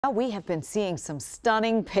Well, we have been seeing some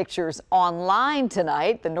stunning pictures online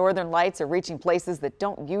tonight. The northern lights are reaching places that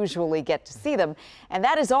don't usually get to see them, and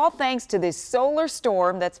that is all thanks to this solar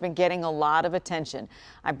storm that's been getting a lot of attention.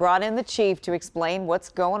 I brought in the chief to explain what's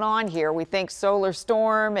going on here. We think solar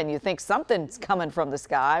storm, and you think something's coming from the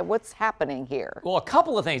sky. What's happening here? Well, a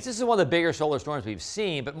couple of things. This is one of the bigger solar storms we've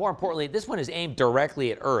seen, but more importantly, this one is aimed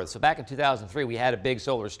directly at Earth. So back in 2003, we had a big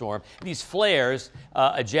solar storm. These flares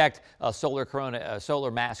eject solar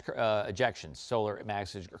mass ejections, solar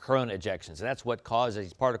mass corona ejections, and that's what causes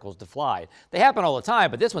these particles to fly. They happen all the time,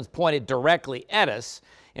 but this one's pointed directly at us.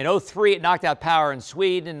 In 2003, it knocked out power in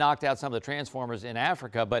Sweden and knocked out some of the transformers in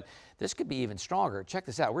Africa, but this could be even stronger. Check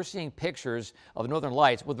this out. We're seeing pictures of the northern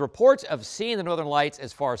lights with reports of seeing the northern lights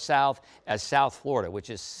as far south as South Florida, which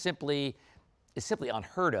is simply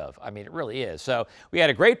unheard of. I mean, it really is. So we had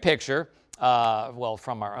a great picture. Well,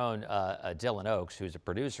 from our own Dylan Oakes, who's a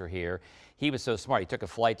producer here. He was so smart. He took a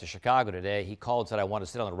flight to Chicago today. He called and said, I want to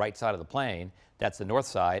sit on the right side of the plane. That's the north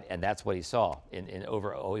side, and that's what he saw he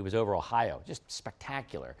was over Ohio. Just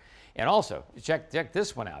spectacular. And also, check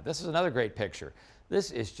this one out. This is another great picture. This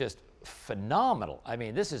is just phenomenal. I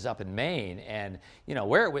mean, this is up in Maine, and you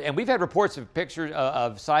know and we've had reports of pictures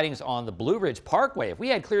of sightings on the Blue Ridge Parkway. If we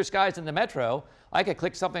had clear skies in the metro, I could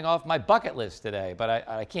click something off my bucket list today, but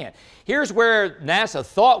I can't. Here's where NASA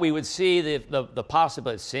thought we would see the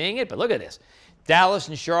possibility of seeing it, but look at this. Dallas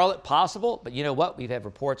and Charlotte, possible, but you know what? We've had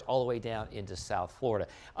reports all the way down into South Florida.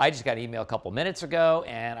 I just got an email a couple minutes ago,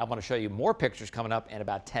 and I want to show you more pictures coming up in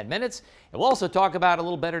about 10 minutes. And we'll also talk about a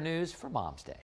little better news for Mom's Day.